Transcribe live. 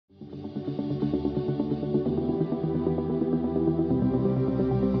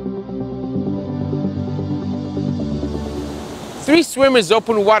3 swimmers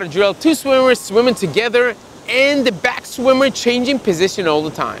open water drill, 2 swimmers swimming together, and the back swimmer changing position all the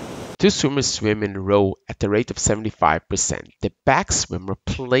time. 2 swimmers swim in a row at the rate of 75%. The back swimmer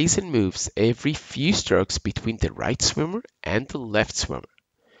plays and moves every few strokes between the right swimmer and the left swimmer.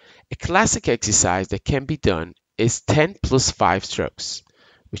 A classic exercise that can be done is 10 plus 5 strokes,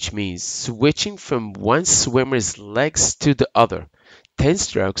 which means switching from one swimmer's legs to the other. 10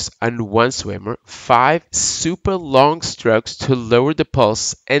 strokes on one swimmer, 5 super long strokes to lower the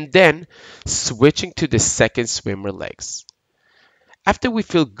pulse, and then switching to the second swimmer legs. After we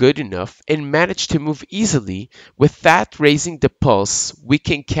feel good enough and manage to move easily without raising the pulse, we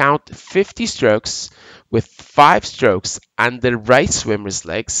can count 50 strokes with 5 strokes on the right swimmer's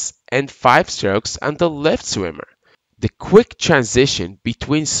legs and 5 strokes on the left swimmer. The quick transition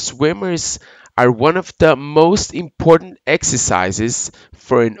between swimmers are one of the most important exercises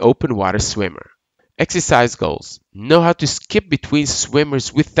for an open water swimmer. Exercise goals: know how to skip between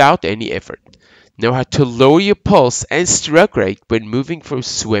swimmers without any effort. Know how to lower your pulse and stroke rate when moving from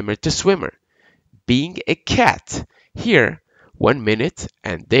swimmer to swimmer. Being a cat, here 1 minute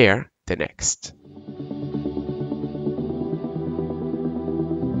and there the next.